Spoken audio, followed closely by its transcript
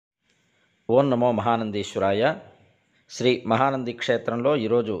ఓం నమో మహానందీశ్వరాయ. శ్రీ మహానంది క్షేత్రంలో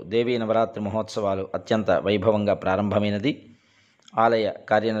ఈరోజు దేవీ నవరాత్రి మహోత్సవాలు అత్యంత వైభవంగా ప్రారంభమైనది. ఆలయ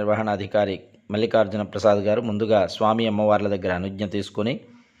కార్యనిర్వహణాధికారి మల్లికార్జున ప్రసాద్ గారు ముందుగా స్వామి అమ్మవార్ల దగ్గర అనుజ్ఞ తీసుకొని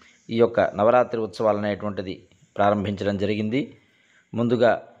ఈ యొక్క నవరాత్రి ఉత్సవాలు అనేటువంటిది ప్రారంభించడం జరిగింది.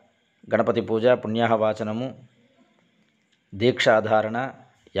 ముందుగా గణపతి పూజ, పుణ్యాహవాచనము, దీక్షాధారణ,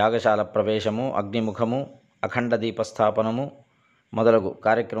 యాగశాల ప్రవేశము, అగ్నిముఖము, అఖండ దీపస్థాపనము మొదలగు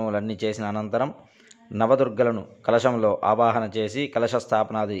కార్యక్రమాలన్నీ చేసిన అనంతరం నవదుర్గలను కలశంలో ఆవాహన చేసి కలశ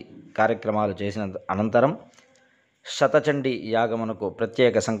స్థాపనాది కార్యక్రమాలు చేసిన అనంతరం శతచండీ యాగమునకు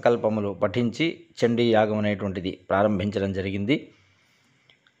ప్రత్యేక సంకల్పములు పఠించి చండీ యాగం అనేటువంటిది ప్రారంభించడం జరిగింది.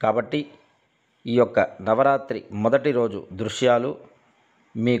 కాబట్టి ఈ యొక్క నవరాత్రి మొదటి రోజు దృశ్యాలు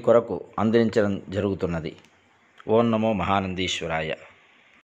మీ కొరకు అందించడం జరుగుతున్నది. ఓం నమో మహానందీశ్వరాయ.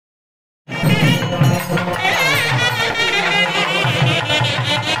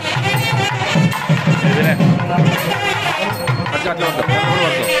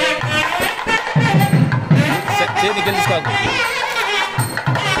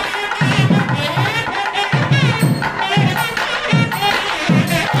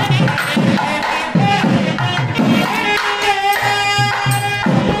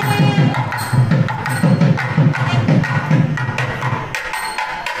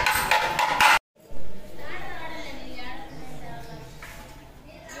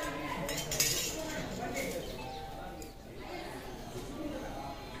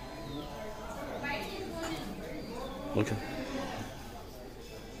 Okay.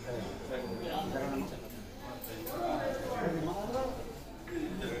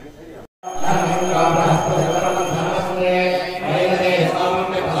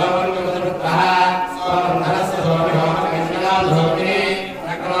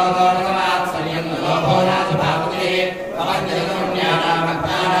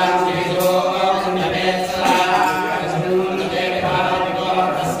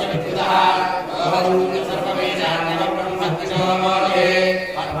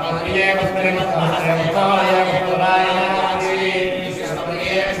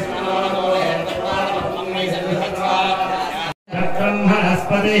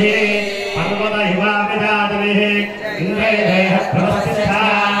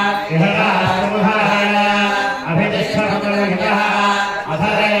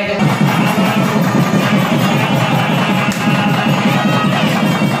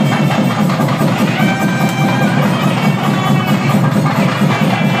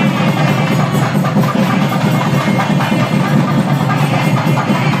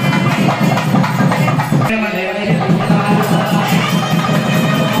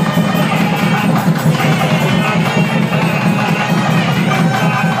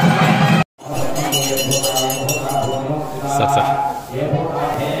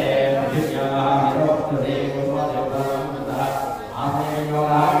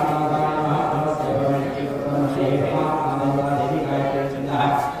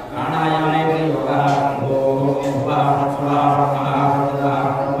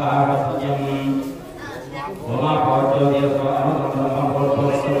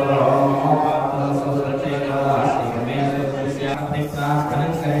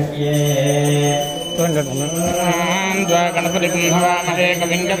 गणपतिमहे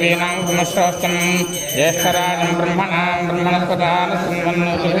कविंगवीनां पुनश्चोत्तम ज्येष्ठराजं ब्रह्मणां ब्रह्मणस्पदान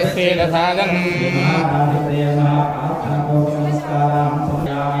सुन्वन्नोतिभिस्तेदसादनं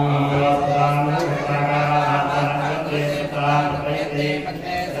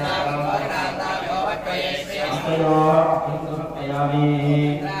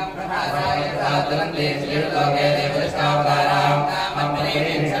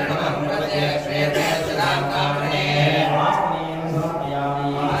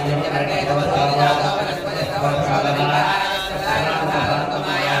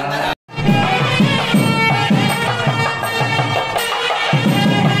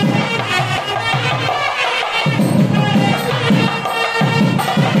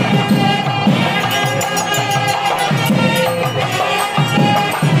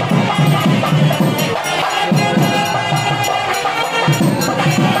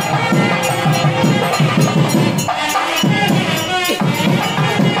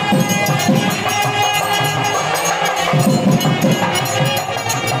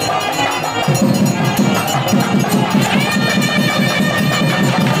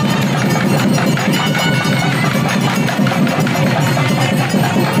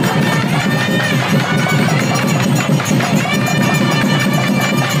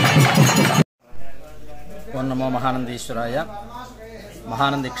ఓం నమో మహానందీశ్వరాయ.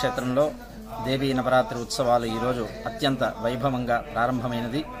 మహానంది క్షేత్రంలో దేవీ నవరాత్రి ఉత్సవాలు ఈరోజు అత్యంత వైభవంగా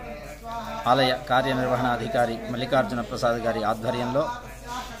ప్రారంభమైనది. ఆలయ కార్యనిర్వహణాధికారి మల్లికార్జున ప్రసాద్ గారి ఆధ్వర్యంలో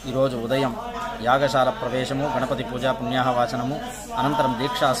ఈరోజు ఉదయం యాగశాల ప్రవేశము, గణపతి పూజా పుణ్యాహవాచనము, అనంతరం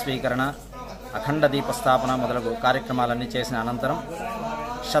దీక్షా స్వీకరణ, అఖండ దీపస్థాపన మొదలగు కార్యక్రమాలన్నీ చేసిన అనంతరం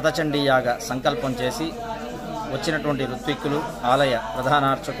శతచండీ యాగ సంకల్పం చేసి వచ్చినటువంటి ఋత్విక్కులు, ఆలయ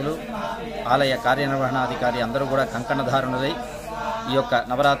ప్రధానార్చకులు, ఆలయ కార్యనిర్వహణాధికారి అందరూ కూడా కంకణధారుణులై ఈ యొక్క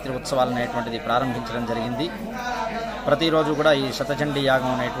నవరాత్రి ఉత్సవాలు అనేటువంటిది ప్రారంభించడం జరిగింది. ప్రతిరోజు కూడా ఈ శతచండీ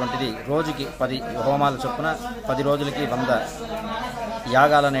యాగం అనేటువంటిది రోజుకి 10 హోమాల చొప్పున 10 రోజులకి 100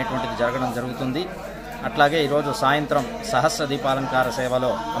 యాగాలు అనేటువంటిది జరగడం జరుగుతుంది. అట్లాగే ఈరోజు సాయంత్రం సహస్ర దీపాలంకార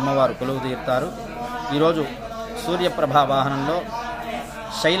సేవలో అమ్మవారు కొలువు తీరుతారు. ఈరోజు సూర్యప్రభా వాహనంలో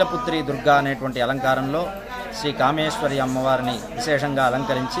శైలపుత్రి దుర్గా అనేటువంటి అలంకారంలో శ్రీ కామేశ్వరి అమ్మవారిని విశేషంగా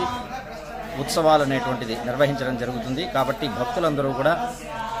అలంకరించి ఉత్సవాలు అనేటువంటిది నిర్వహించడం జరుగుతుంది. కాబట్టి భక్తులందరూ కూడా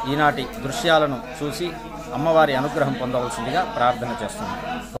ఈనాటి దృశ్యాలను చూసి అమ్మవారి అనుగ్రహం పొందవలసిందిగా ప్రార్థన చేస్తున్నాం.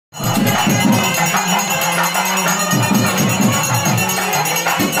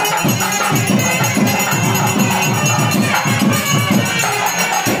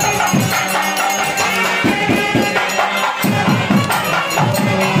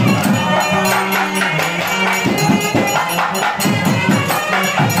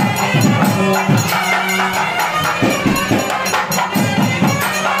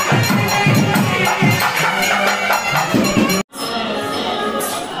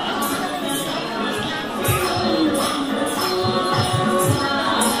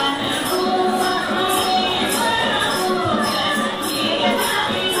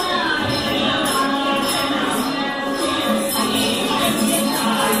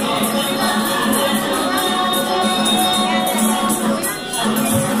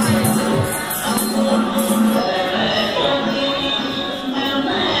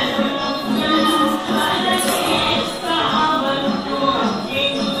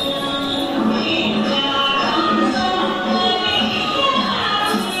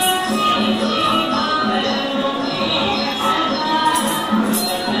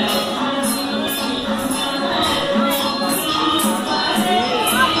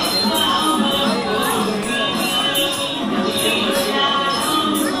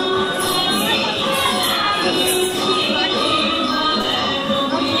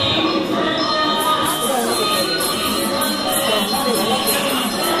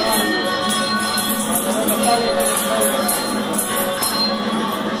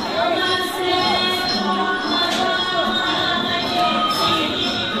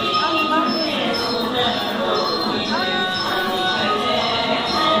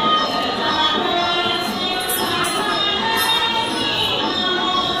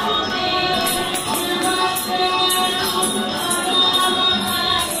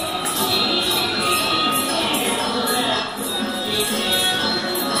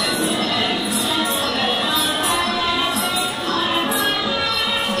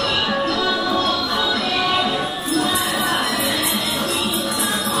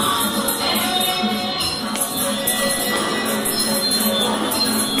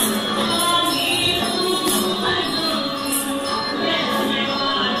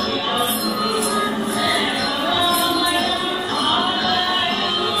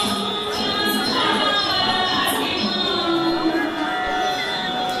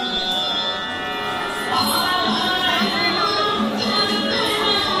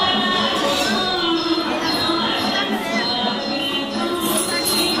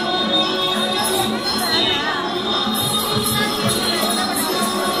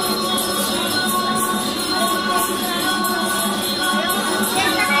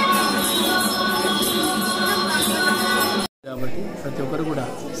 కాబట్టి ప్రతి ఒక్కరు కూడా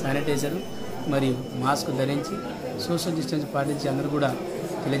శానిటైజర్ మరియు మాస్క్ ధరించి సోషల్ డిస్టెన్స్ పాటించి అందరూ కూడా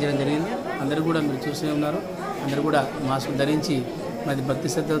తెలియజేయడం జరిగింది. అందరూ కూడా మీరు చూస్తూనే ఉన్నారు. అందరూ కూడా మాస్క్ ధరించి మరి భక్తి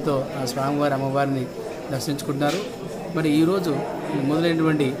శ్రద్ధలతో ఆ స్వామివారి అమ్మవారిని దర్శించుకుంటున్నారు. మరి ఈరోజు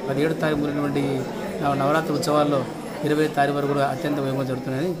మొదలైనటువంటి 17వ తారీఖు మొదలైనటువంటి నవరాత్రి ఉత్సవాల్లో 20వ తారీఖు వరకు కూడా అత్యంత వైభవంగా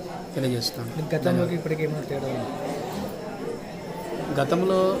జరుగుతున్నాయని తెలియజేస్తున్నాను. గతంలోకి ఇప్పటికీ ఏమైనా తేడా ఉంది?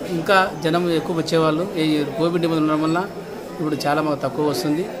 గతంలో ఇంకా జనం ఎక్కువ వచ్చేవాళ్ళు. ఈ కోవిడ్ నిబంధనలు ఉండడం వల్ల ఇప్పుడు చాలా మాకు తక్కువ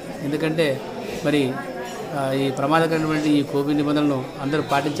వస్తుంది. ఎందుకంటే మరి ఈ ప్రమాదకరమైనటువంటి ఈ కోవిడ్ నిబంధనలను అందరూ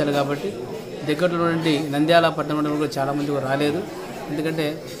పాటించాలి. కాబట్టి దగ్గరలో ఉన్నటువంటి నంద్యాల పట్టణంలో కూడా చాలామంది రాలేదు. ఎందుకంటే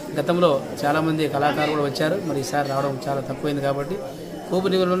గతంలో చాలామంది కళాకారులు కూడా వచ్చారు. మరి ఈసారి రావడం చాలా తక్కువైంది. కాబట్టి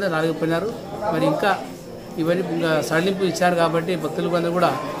కోవిడ్ నిబంధనలనే రాలేకపోయినారు. మరి ఇంకా ఇవన్నీ ఇంకా సడలింపు ఇచ్చారు. కాబట్టి భక్తులు అందరూ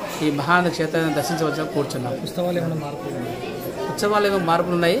కూడా ఈ మహానంద క్షేత్రాన్ని దర్శించవలసి కూర్చున్నాం. ఉత్సవాలు ఏమైనా మార్పులు ఉన్నాయి? ఉత్సవాలు ఏమో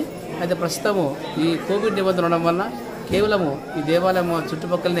మార్పులు ఉన్నాయి. అయితే ప్రస్తుతము ఈ కోవిడ్ నిబంధనలు ఉండడం వల్ల కేవలము ఈ దేవాలయం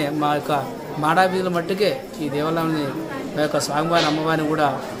చుట్టుపక్కలనే మా యొక్క మాడా వీధుల మట్టుకే ఈ దేవాలయాన్ని మా యొక్క స్వామివారి అమ్మవారిని కూడా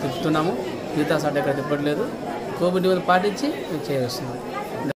తిప్పుతున్నాము. మిగతా సాట ఎక్కడ తిప్పట్లేదు. కోవిడ్ నిబంధనలు పాటించి చేయవస్తున్నాం.